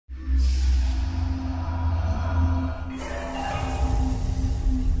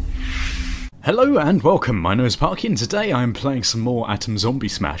Hello and welcome, my name is Parky and today I am playing some more Atom Zombie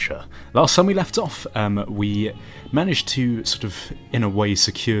Smasher. Last time we left off, we managed to sort of, in a way,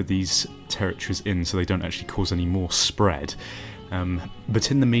 secure these territories in so they don't actually cause any more spread. But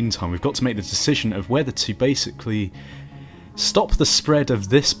in the meantime we've got to make the decision of whether to basically stop the spread of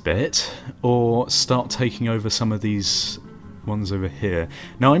this bit or start taking over some of these ones over here.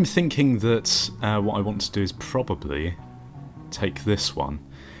 Now I'm thinking that what I want to do is probably take this one.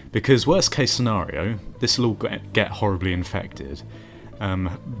 Because worst case scenario, this will all get horribly infected,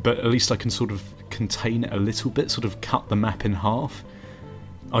 but at least I can sort of contain it a little bit, sort of cut the map in half.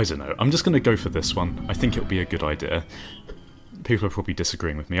 I don't know, I'm just going to go for this one. I think it'll be a good idea. People are probably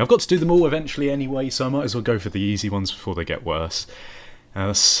disagreeing with me. I've got to do them all eventually anyway, so I might as well go for the easy ones before they get worse.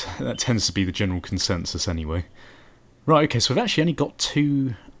 That tends to be the general consensus anyway. Right, okay, so we've actually only got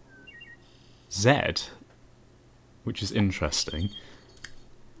 2 Z, which is interesting.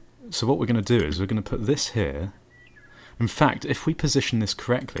 So what we're going to do is we're going to put this here. In fact, if we position this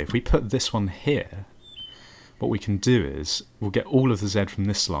correctly, if we put this one here, what we can do is we'll get all of the Z from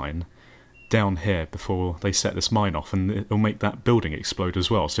this line down here before they set this mine off, and it'll make that building explode as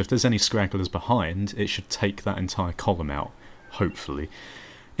well. So if there's any scragglers behind, it should take that entire column out, hopefully.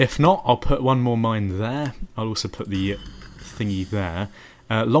 If not, I'll put one more mine there. I'll also put the thingy there.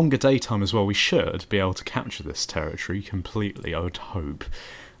 Longer daytime as well, we should be able to capture this territory completely, I would hope.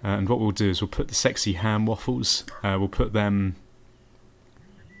 And what we'll do is we'll put the sexy ham waffles, we'll put them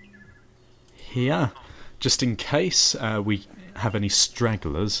here, just in case we have any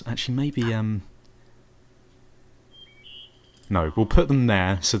stragglers. Actually, maybe, no, we'll put them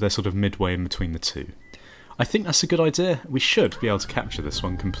there so they're sort of midway in between the two. I think that's a good idea. We should be able to capture this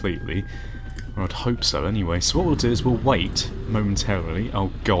one completely, or I'd hope so anyway. So what we'll do is we'll wait momentarily.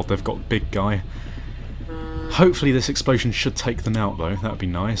 Oh god, they've got a big guy. Hopefully this explosion should take them out though, that would be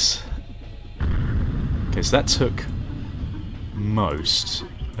nice. Okay, so that took most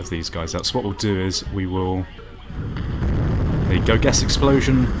of these guys out. So what we'll do is we will... There you go, gas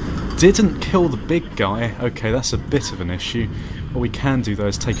explosion. Didn't kill the big guy. Okay, that's a bit of an issue. What we can do though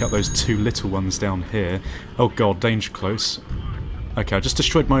is take out those 2 little ones down here. Oh god, danger close. Okay, I just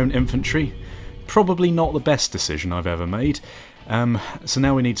destroyed my own infantry. Probably not the best decision I've ever made. So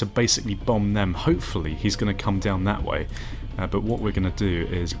now we need to basically bomb them. Hopefully he's going to come down that way. But what we're going to do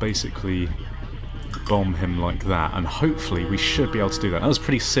is basically bomb him like that. And hopefully we should be able to do that. That was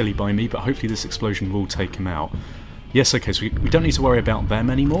pretty silly by me, but hopefully this explosion will take him out. Yes, okay, so we don't need to worry about them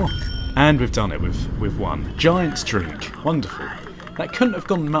anymore. And we've done it with one. Giant's drink. Wonderful. That couldn't have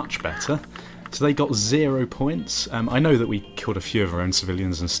gone much better. So they got 0 points. I know that we killed a few of our own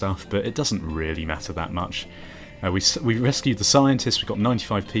civilians and stuff, but it doesn't really matter that much. We rescued the scientists, we got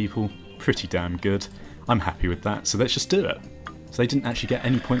 95 people, pretty damn good. I'm happy with that, so let's just do it. So they didn't actually get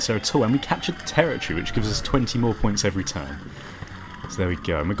any points there at all, and we captured the territory, which gives us 20 more points every turn. So there we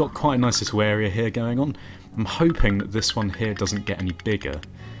go, and we've got quite a nice little area here going on. I'm hoping that this one here doesn't get any bigger,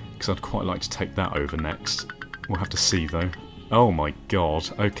 because I'd quite like to take that over next. We'll have to see though. Oh my god,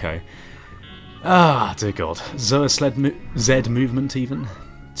 okay. Ah, dear god. Z movement even.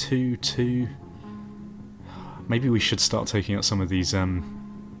 2-2. Maybe we should start taking out some of these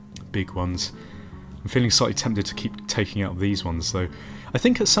big ones. I'm feeling slightly tempted to keep taking out these ones though. I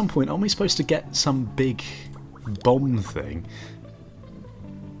think at some point, aren't we supposed to get some big bomb thing?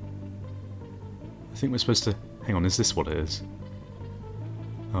 I think we're supposed to... Hang on, is this what it is?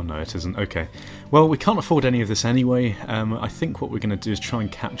 Oh no, it isn't. Okay. Well, we can't afford any of this anyway. I think what we're going to do is try and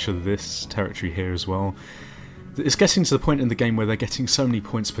capture this territory here as well. It's getting to the point in the game where they're getting so many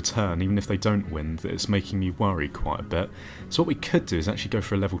points per turn, even if they don't win, that it's making me worry quite a bit. So what we could do is actually go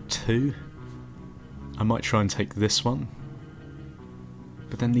for a level 2. I might try and take this one.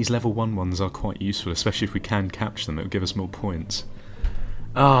 But then these level 1 ones are quite useful, especially if we can capture them, it'll give us more points.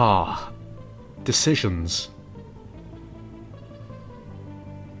 Ah, decisions.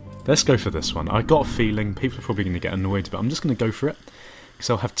 Let's go for this one. I got a feeling people are probably going to get annoyed, but I'm just going to go for it. Because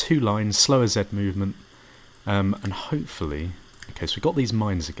I'll have 2 lines, slower Z movement. And hopefully... Okay, so we've got these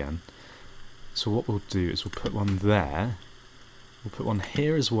mines again. So what we'll do is we'll put one there. We'll put one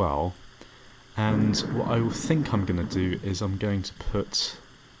here as well. And what I will think I'm going to do is I'm going to put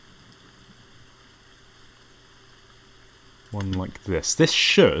one like this. This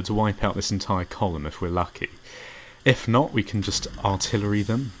should wipe out this entire column if we're lucky. If not, we can just artillery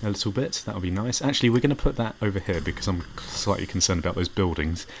them a little bit. That would be nice. Actually, we're going to put that over here because I'm slightly concerned about those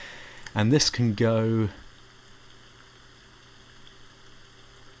buildings. And this can go...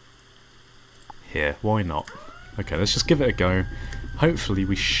 here, why not? Okay, let's just give it a go. Hopefully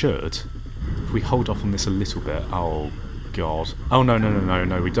we should. If we hold off on this a little bit, oh god. Oh, no, no, no, no,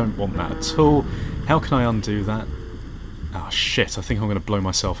 no, we don't want that at all. How can I undo that? Oh, shit, I think I'm going to blow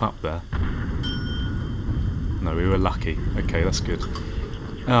myself up there. No, we were lucky. Okay, that's good.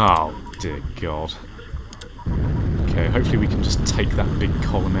 Oh, dear god. Okay, hopefully we can just take that big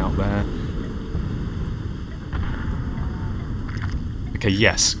column out there. Okay,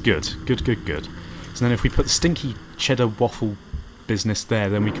 yes, good. Good, good, good. So then if we put the stinky cheddar waffle business there,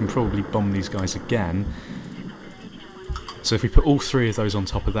 then we can probably bomb these guys again. So if we put all three of those on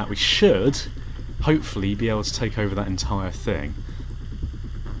top of that, we should hopefully be able to take over that entire thing.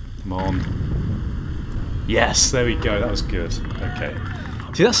 Come on. Yes, there we go, that was good. Okay.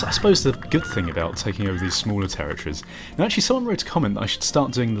 See, that's, I suppose, the good thing about taking over these smaller territories. Now, actually, someone wrote a comment that I should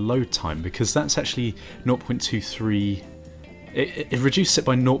start doing the load time, because that's actually 0.23... It reduces it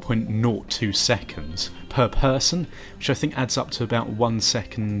by 0.02 seconds per person, which I think adds up to about 1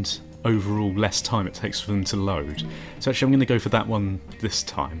 second overall less time it takes for them to load. So actually I'm going to go for that one this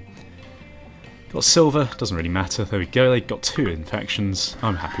time. Got silver, doesn't really matter, there we go, they got 2 infections,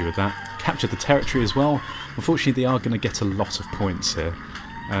 I'm happy with that. Captured the territory as well. Unfortunately they are going to get a lot of points here,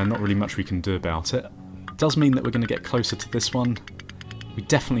 not really much we can do about it. It does mean that we're going to get closer to this one. We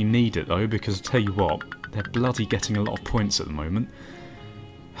definitely need it though, because I'll tell you what, they're bloody getting a lot of points at the moment.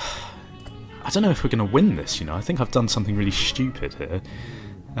 I don't know if we're going to win this, you know. I think I've done something really stupid here.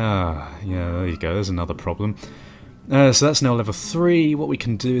 Yeah, there you go. There's another problem. So that's now level 3. What we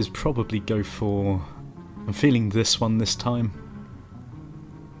can do is probably go for... I'm feeling this one this time.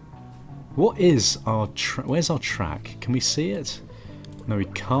 What is our... Where's our track? Can we see it? No, we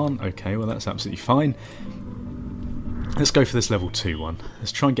can't. Okay, well that's absolutely fine. Let's go for this level 2 one.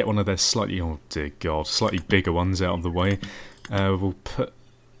 Let's try and get one of their slightly, oh dear god, slightly bigger ones out of the way. We'll put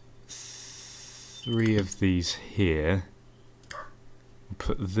 3 of these here. We'll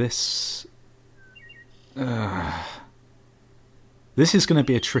put this... This is going to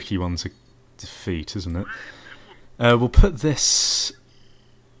be a tricky one to defeat, isn't it? We'll put this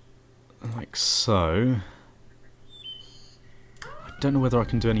like so. I don't know whether I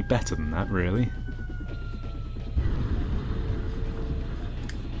can do any better than that, really.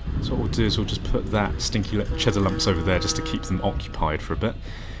 So what we'll do is we'll just put that stinky cheddar lumps over there just to keep them occupied for a bit.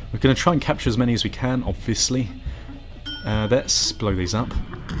 We're going to try and capture as many as we can, obviously. Let's blow these up.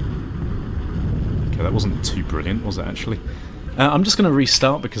 Okay, that wasn't too brilliant, was it actually? I'm just going to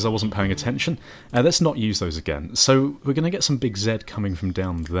restart because I wasn't paying attention. Let's not use those again. So we're going to get some big Z coming from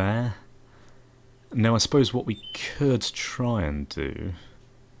down there. Now I suppose what we could try and do...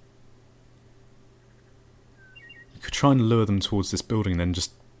 We could try and lure them towards this building and then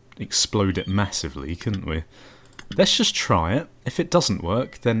just explode it massively, couldn't we? Let's just try it. If it doesn't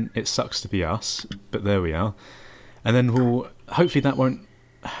work, then it sucks to be us, but there we are. And then we'll... Hopefully that won't...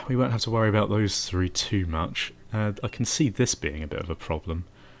 We won't have to worry about those 3 too much. I can see this being a bit of a problem.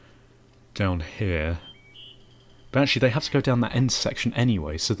 Down here. But actually they have to go down that intersection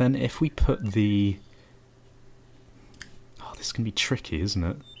anyway, so then if we put the... Oh, this can be tricky, isn't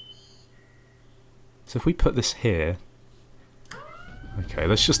it? So if we put this here... Okay,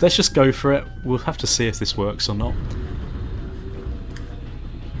 let's just go for it. We'll have to see if this works or not.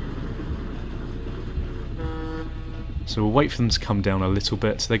 So we'll wait for them to come down a little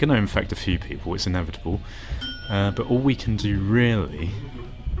bit. They're going to infect a few people, it's inevitable. But all we can do really...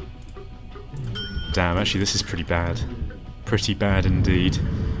 Damn, actually this is pretty bad. Pretty bad indeed.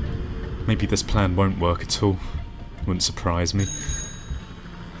 Maybe this plan won't work at all. Wouldn't surprise me.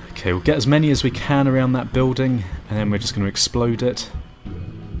 Okay, we'll get as many as we can around that building, and then we're just going to explode it.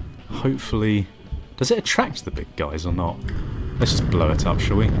 Hopefully... Does it attract the big guys or not? Let's just blow it up,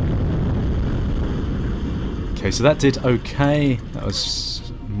 shall we? Okay, so that did okay. That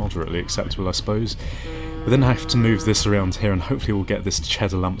was moderately acceptable, I suppose. We then have to move this around here, and hopefully we'll get this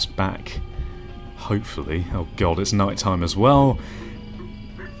cheddar lumps back. Hopefully. Oh god, it's night time as well.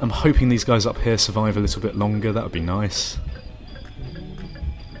 I'm hoping these guys up here survive a little bit longer. That would be nice.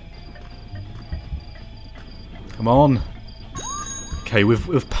 Come on. Okay,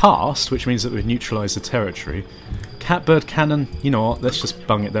 we've passed, which means that we've neutralised the territory. Catbird cannon, you know what, let's just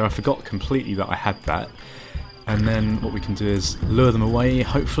bung it there. I forgot completely that I had that. And then what we can do is lure them away,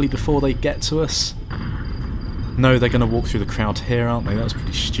 hopefully before they get to us. No, they're going to walk through the crowd here, aren't they? That was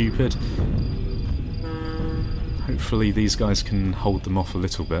pretty stupid. Hopefully these guys can hold them off a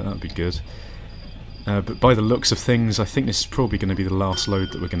little bit, that would be good. But by the looks of things, I think this is probably going to be the last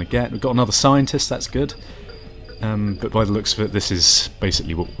load that we're going to get. We've got another scientist, that's good. But by the looks of it, this is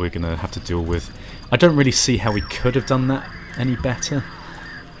basically what we're going to have to deal with. I don't really see how we could have done that any better.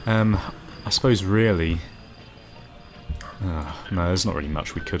 I suppose really... no, there's not really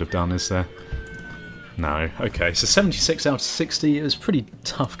much we could have done, is there? No. Okay, so 76 out of 60. It was pretty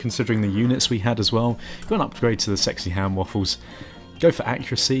tough considering the units we had as well. Got an upgrade to the sexy ham waffles. Go for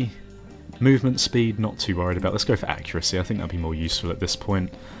accuracy. Movement speed, not too worried about. Let's go for accuracy. I think that'd be more useful at this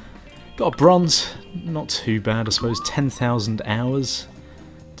point. Got a bronze. Not too bad, I suppose. 10,000 hours.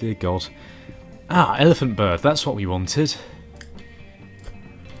 Dear God. Ah, elephant bird. That's what we wanted.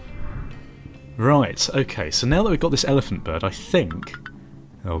 Right, okay, so now that we've got this elephant bird, I think...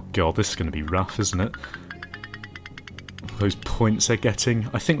 Oh god, this is going to be rough, isn't it? Those points they're getting.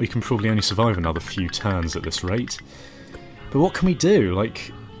 I think we can probably only survive another few turns at this rate. But what can we do?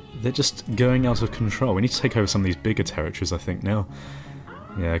 Like, they're just going out of control. We need to take over some of these bigger territories, I think, now.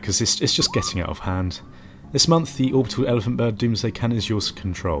 Yeah, because it's just getting out of hand. This month, the orbital elephant bird doomsday cannon is yours to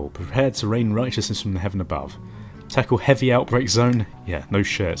control. Prepared to rain righteousness from the heaven above. Tackle heavy outbreak zone? Yeah, no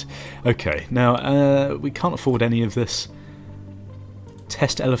shit. Okay, now, we can't afford any of this.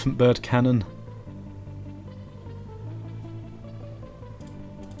 Test elephant bird cannon.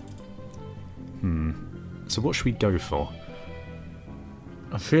 So what should we go for?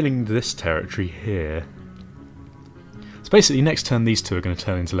 I'm feeling this territory here. So basically, next turn these two are going to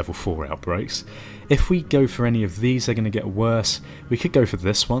turn into level 4 outbreaks. If we go for any of these, they're going to get worse. We could go for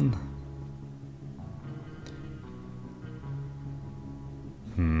this one.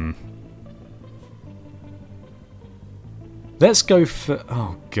 Let's go for...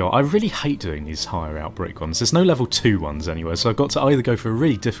 Oh god, I really hate doing these higher outbreak ones. There's no level 2 ones anywhere, so I've got to either go for a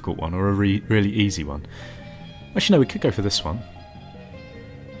really difficult one or a really easy one. Actually no, we could go for this one.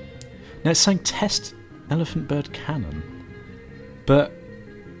 Now it's saying test elephant bird cannon. But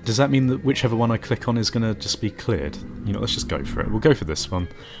does that mean that whichever one I click on is going to just be cleared? You know, let's just go for it. We'll go for this one.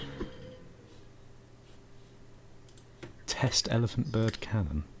 Test elephant bird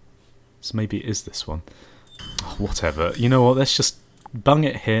cannon. So maybe it is this one. Oh, whatever. You know what, let's just bung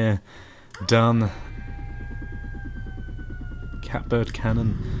it here. Done. Catbird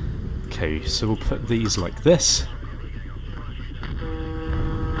cannon. Okay, so we'll put these like this.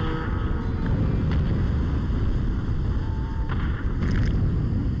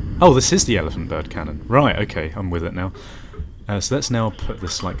 Oh, this is the elephant bird cannon. Right, okay, I'm with it now. So let's now put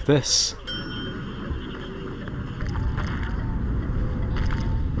this like this.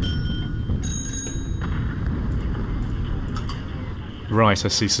 Right, I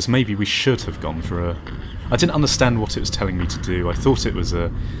see, so maybe we should have gone for a... I didn't understand what it was telling me to do. I thought it was a...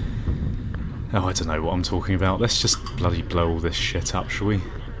 Oh, I don't know what I'm talking about. Let's just bloody blow all this shit up, shall we?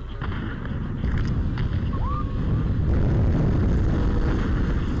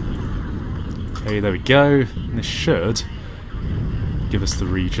 Okay, there we go. And this should give us the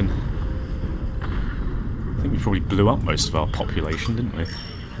region. I think we probably blew up most of our population, didn't we?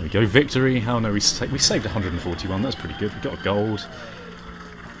 There we go, victory. Oh no, we saved 141, that's pretty good. We got a gold.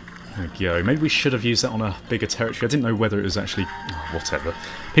 There we go. Maybe we should have used that on a bigger territory. I didn't know whether it was actually... Oh, whatever.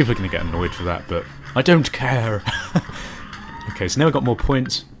 People are going to get annoyed for that, but I don't care. Okay, so now we've got more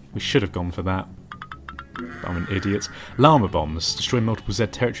points. We should have gone for that. But I'm an idiot. Llama bombs. Destroy multiple Z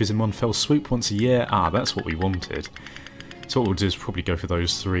territories in one fell swoop once a year. Ah, that's what we wanted. So what we'll do is probably go for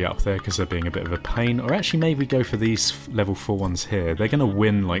those 3 up there because they're being a bit of a pain. Or actually maybe go for these level 4 ones here. They're going to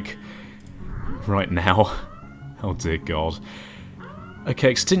win, like, right now. Oh dear God.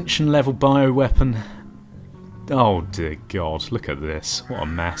 Okay, extinction level bioweapon. Oh dear God, look at this. What a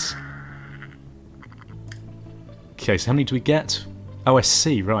mess. Okay, so how many do we get? Oh, I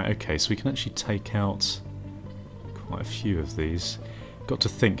see. Right, okay, so we can actually take out quite a few of these. Got to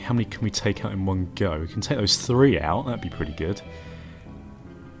think, how many can we take out in one go? We can take those 3 out, that'd be pretty good.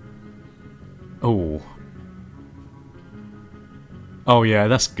 Oh. Oh yeah,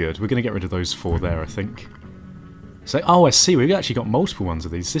 that's good. We're going to get rid of those 4 there, I think. So, oh, I see, we've actually got multiple ones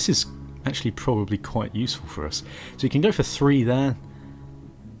of these. This is actually probably quite useful for us. So we can go for 3 there.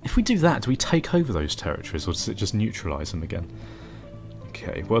 If we do that, do we take over those territories, or does it just neutralise them again?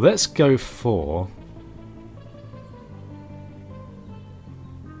 Okay, well, let's go for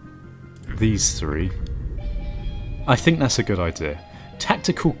these 3. I think that's a good idea.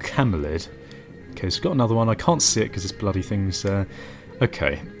 Tactical camelid. Okay, so we've got another one. I can't see it because this bloody thing's there.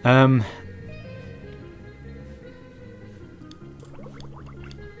 Okay,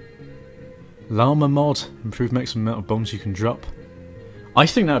 Llama mod, improve maximum amount of bombs you can drop. I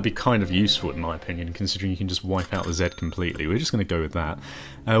think that would be kind of useful in my opinion, considering you can just wipe out the Z completely. We're just going to go with that.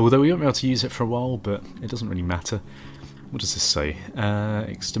 Although we won't be able to use it for a while, but it doesn't really matter. What does this say?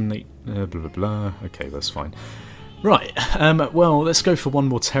 Exterminate, blah blah blah. Okay, that's fine. Right, well, let's go for one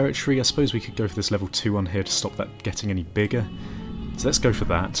more territory. I suppose we could go for this level 2 one here to stop that getting any bigger. So let's go for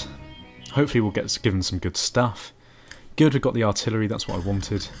that. Hopefully we'll get given some good stuff. Good, we've got the artillery, that's what I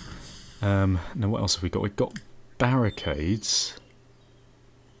wanted. Now what else have we got? We've got barricades.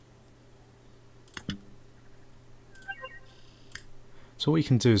 So what you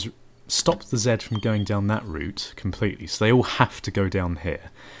can do is stop the Z from going down that route completely. So they all have to go down here.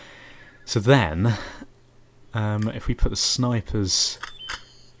 So then, if we put the snipers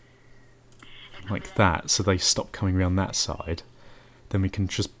like that, so they stop coming around that side, then we can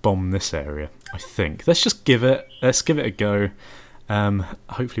just bomb this area, I think. Let's give it a go.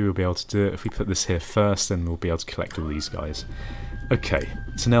 Hopefully we'll be able to do it. If we put this here first, then we'll be able to collect all these guys. Okay,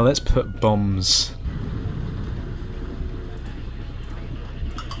 so now let's put bombs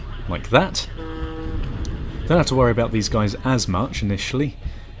like that. Don't have to worry about these guys as much initially.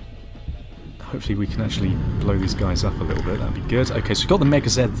 Hopefully we can actually blow these guys up a little bit, that'd be good. Okay, so we've got the Mega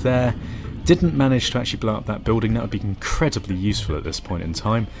Z there. Didn't manage to actually blow up that building. That would be incredibly useful at this point in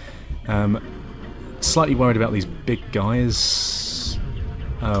time. Slightly worried about these big guys.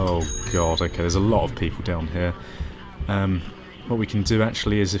 Oh god, okay, there's a lot of people down here. What we can do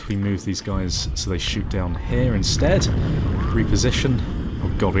actually is if we move these guys so they shoot down here instead, reposition. Oh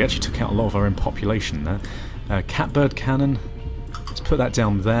god, we actually took out a lot of our own population there. Catbird cannon, let's put that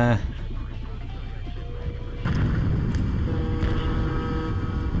down there.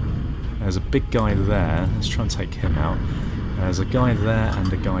 There's a big guy there, let's try and take him out. There's a guy there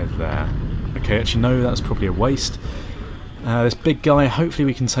and a guy there. Okay, actually no, that's probably a waste. This big guy, hopefully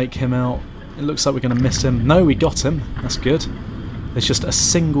we can take him out. It looks like we're going to miss him. No, we got him, that's good. There's just a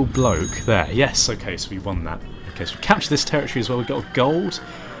single bloke there. Yes, okay, so we won that. Okay, so we captured this territory as well, we got a gold.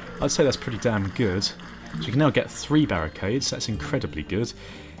 I'd say that's pretty damn good. So we can now get 3 barricades, that's incredibly good.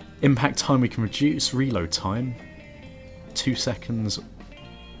 Impact time we can reduce, reload time, 2 seconds.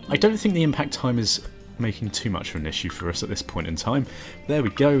 I don't think the impact time is making too much of an issue for us at this point in time. There we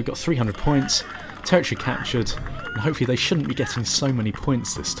go, we've got 300 points, territory captured, and hopefully they shouldn't be getting so many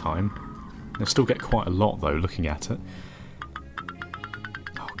points this time. They'll still get quite a lot though, looking at it.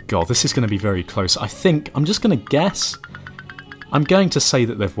 Oh god, this is going to be very close. I think, I'm just going to guess, I'm going to say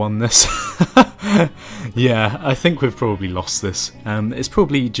that they've won this. Yeah, I think we've probably lost this. It's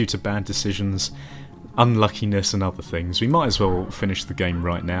probably due to bad decisions, unluckiness and other things. We might as well finish the game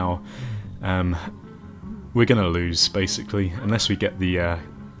right now. We're going to lose, basically, unless we get the...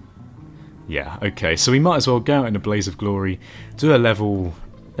 Yeah, okay, so we might as well go out in a blaze of glory, do a level...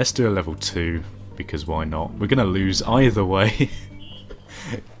 Let's do a level 2, because why not? We're going to lose either way.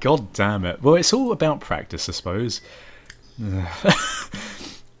 God damn it. Well, it's all about practice, I suppose.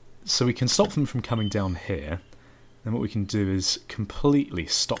 So we can stop them from coming down here. Then what we can do is completely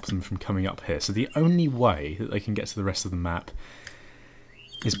stop them from coming up here. So the only way that they can get to the rest of the map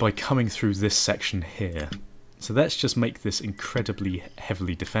is by coming through this section here. So let's just make this incredibly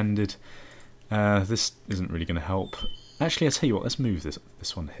heavily defended. This isn't really going to help. Actually, I'll tell you what, let's move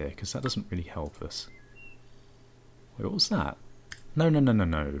this one here, because that doesn't really help us. Wait, what was that? No.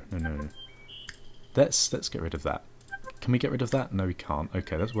 Let's get rid of that. Can we get rid of that? No, we can't.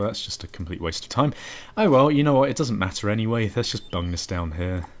 Okay, that's just a complete waste of time. Oh well, you know what, it doesn't matter anyway. Let's just bung this down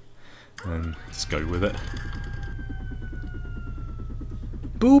here. And let's go with it.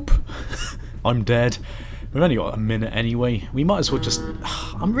 Boop! I'm dead. We've only got a minute anyway. We might as well just...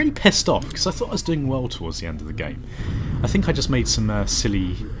 I'm really pissed off, because I thought I was doing well towards the end of the game. I think I just made some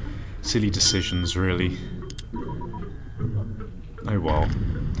silly decisions, really. Oh well.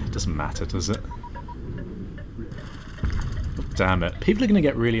 It doesn't matter, does it? Damn it. People are going to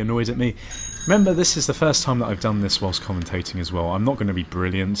get really annoyed at me. Remember, this is the first time that I've done this whilst commentating as well. I'm not going to be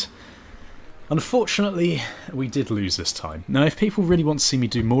brilliant. Unfortunately, we did lose this time. Now, if people really want to see me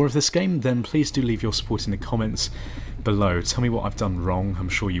do more of this game, then please do leave your support in the comments below. Tell me what I've done wrong. I'm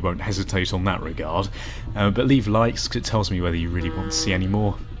sure you won't hesitate on that regard. But leave likes, because it tells me whether you really want to see any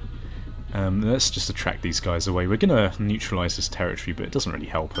more. Let's just attract these guys away. We're going to neutralise this territory, but it doesn't really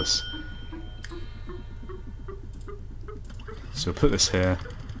help us. So we'll put this here.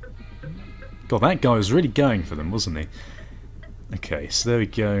 God, that guy was really going for them, wasn't he? Okay, so there we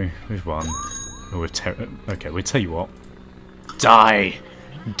go. We've won. Oh, okay, we'll tell you what. Die!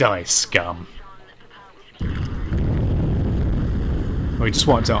 Die, scum! Well, we just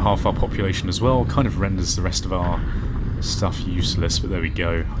wiped out half our population as well. Kind of renders the rest of our stuff useless, but there we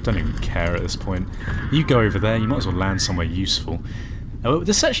go. I don't even care at this point. You go over there, you might as well land somewhere useful.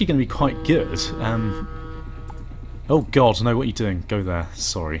 This is actually going to be quite good. Oh god, no, what are you doing? Go there,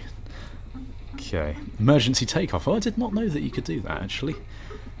 sorry. Okay, emergency takeoff. Oh, I did not know that you could do that, actually.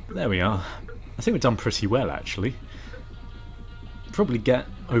 But there we are. I think we've done pretty well, actually. Probably get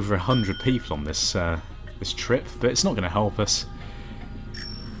over 100 people on this this trip, but it's not going to help us.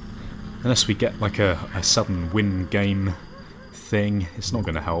 Unless we get like a sudden win game thing, it's not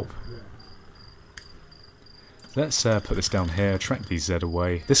going to help. Let's put this down here, track these Z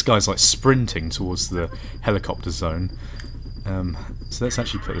away. This guy's like sprinting towards the helicopter zone. So let's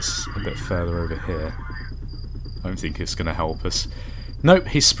actually put this a bit further over here. I don't think it's going to help us. Nope,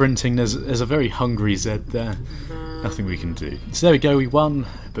 he's sprinting. There's a very hungry Z there. Nothing we can do. So there we go, we won,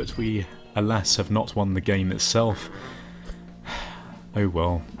 but we, alas, have not won the game itself. Oh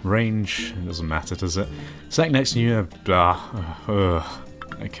well, range, it doesn't matter, does it? Select next new year, blah.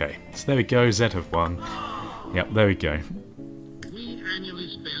 Okay, so there we go, Z have won. Yep, there we go.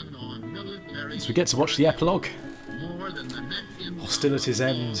 So we get to watch the epilogue. Hostilities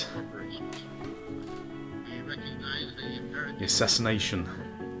end. The assassination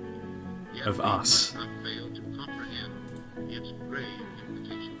of us.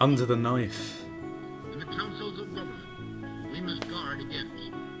 Under the knife.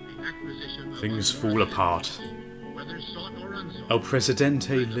 Things fall apart. El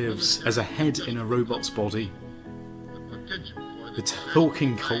Presidente lives as a head in a robot's body. The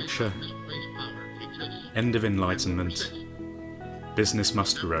talking culture. End of enlightenment. Business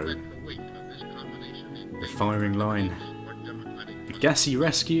must grow. The firing line. The gassy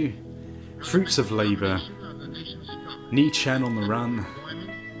rescue. Fruits of labour. Ni-Chen on the run.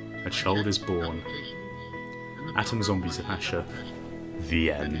 A child is born. Atom zombies of Asher.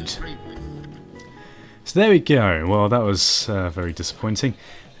 The end. So there we go. Well, that was very disappointing.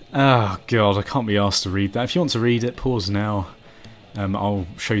 Oh god, I can't be asked to read that. If you want to read it, pause now. I'll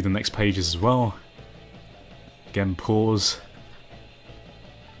show you the next pages as well. Again, pause.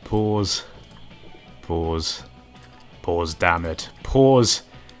 Pause. Pause. Pause, damn it. Pause.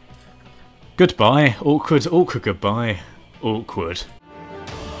 Goodbye. Awkward, awkward goodbye. Awkward.